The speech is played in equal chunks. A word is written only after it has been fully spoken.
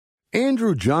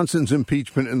Andrew Johnson's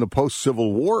impeachment in the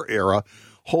post-Civil War era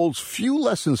holds few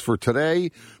lessons for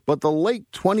today, but the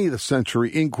late 20th century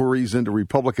inquiries into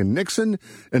Republican Nixon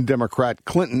and Democrat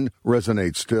Clinton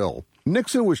resonate still.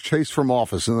 Nixon was chased from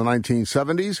office in the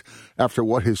 1970s after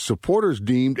what his supporters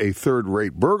deemed a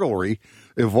third-rate burglary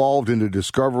evolved into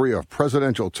discovery of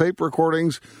presidential tape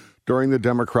recordings during the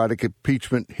Democratic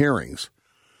impeachment hearings.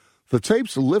 The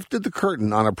tapes lifted the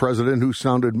curtain on a president who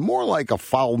sounded more like a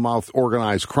foul-mouthed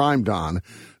organized crime don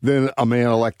than a man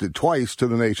elected twice to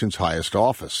the nation's highest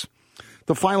office.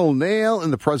 The final nail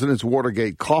in the president's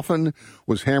Watergate coffin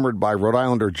was hammered by Rhode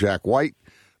Islander Jack White,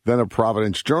 then a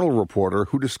Providence Journal reporter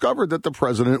who discovered that the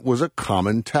president was a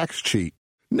common tax cheat.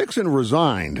 Nixon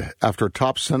resigned after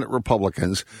top Senate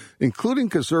Republicans, including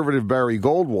conservative Barry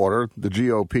Goldwater, the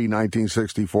GOP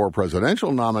 1964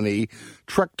 presidential nominee,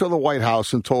 trekked to the White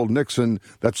House and told Nixon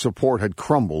that support had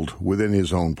crumbled within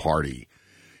his own party.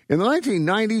 In the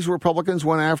 1990s, Republicans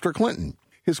went after Clinton.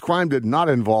 His crime did not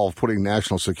involve putting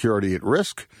national security at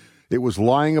risk. It was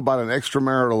lying about an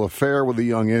extramarital affair with a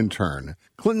young intern.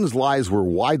 Clinton's lies were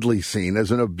widely seen as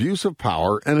an abuse of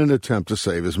power and an attempt to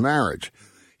save his marriage.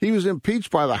 He was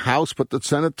impeached by the House, but the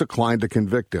Senate declined to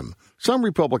convict him. Some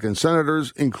Republican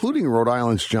senators, including Rhode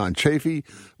Island's John Chafee,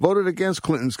 voted against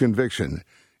Clinton's conviction.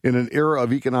 In an era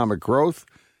of economic growth,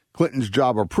 Clinton's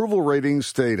job approval ratings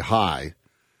stayed high.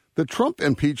 The Trump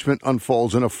impeachment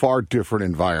unfolds in a far different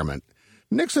environment.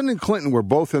 Nixon and Clinton were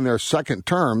both in their second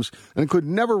terms and could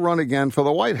never run again for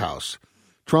the White House.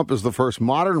 Trump is the first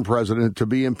modern president to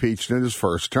be impeached in his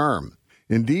first term.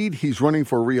 Indeed, he's running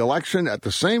for re-election at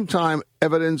the same time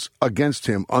evidence against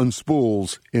him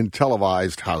unspools in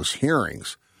televised House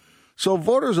hearings. So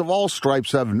voters of all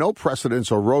stripes have no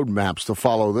precedents or roadmaps to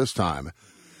follow this time.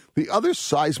 The other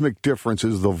seismic difference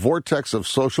is the vortex of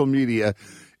social media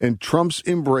and Trump's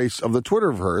embrace of the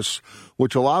Twitterverse,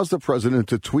 which allows the president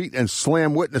to tweet and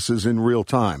slam witnesses in real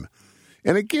time.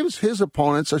 And it gives his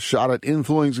opponents a shot at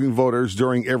influencing voters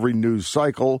during every news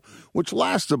cycle, which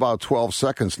lasts about 12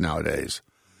 seconds nowadays.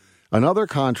 Another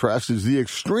contrast is the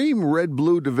extreme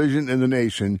red-blue division in the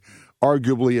nation,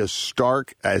 arguably as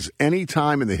stark as any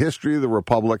time in the history of the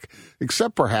Republic,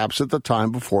 except perhaps at the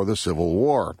time before the Civil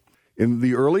War. In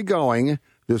the early going,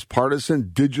 this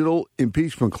partisan digital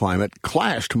impeachment climate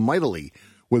clashed mightily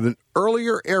with an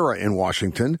earlier era in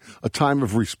Washington, a time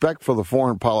of respect for the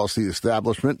foreign policy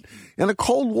establishment, and a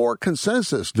Cold War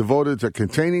consensus devoted to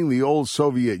containing the old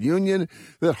Soviet Union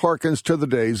that harkens to the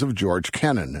days of George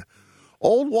Kennan.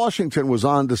 Old Washington was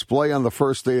on display on the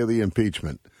first day of the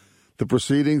impeachment. The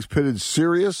proceedings pitted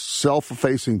serious,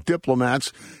 self-effacing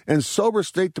diplomats and sober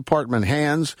State Department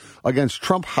hands against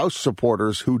Trump House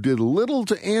supporters who did little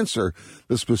to answer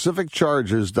the specific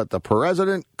charges that the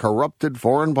president corrupted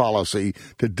foreign policy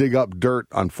to dig up dirt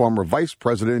on former Vice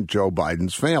President Joe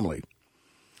Biden's family.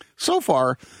 So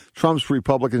far, Trump's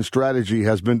Republican strategy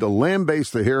has been to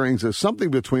lambaste the hearings as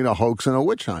something between a hoax and a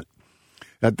witch hunt.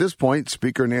 At this point,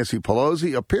 Speaker Nancy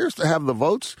Pelosi appears to have the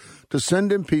votes to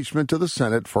send impeachment to the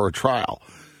Senate for a trial,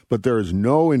 but there is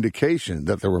no indication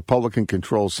that the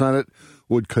Republican-controlled Senate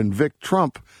would convict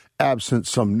Trump absent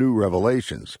some new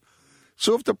revelations.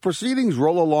 So if the proceedings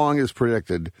roll along as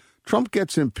predicted, Trump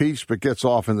gets impeached but gets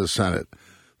off in the Senate.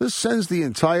 This sends the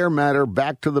entire matter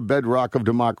back to the bedrock of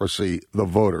democracy, the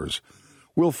voters.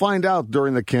 We'll find out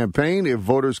during the campaign if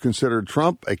voters consider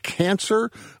Trump a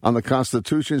cancer on the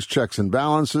Constitution's checks and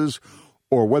balances,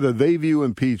 or whether they view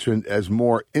impeachment as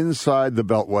more inside the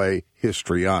Beltway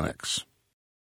histrionics.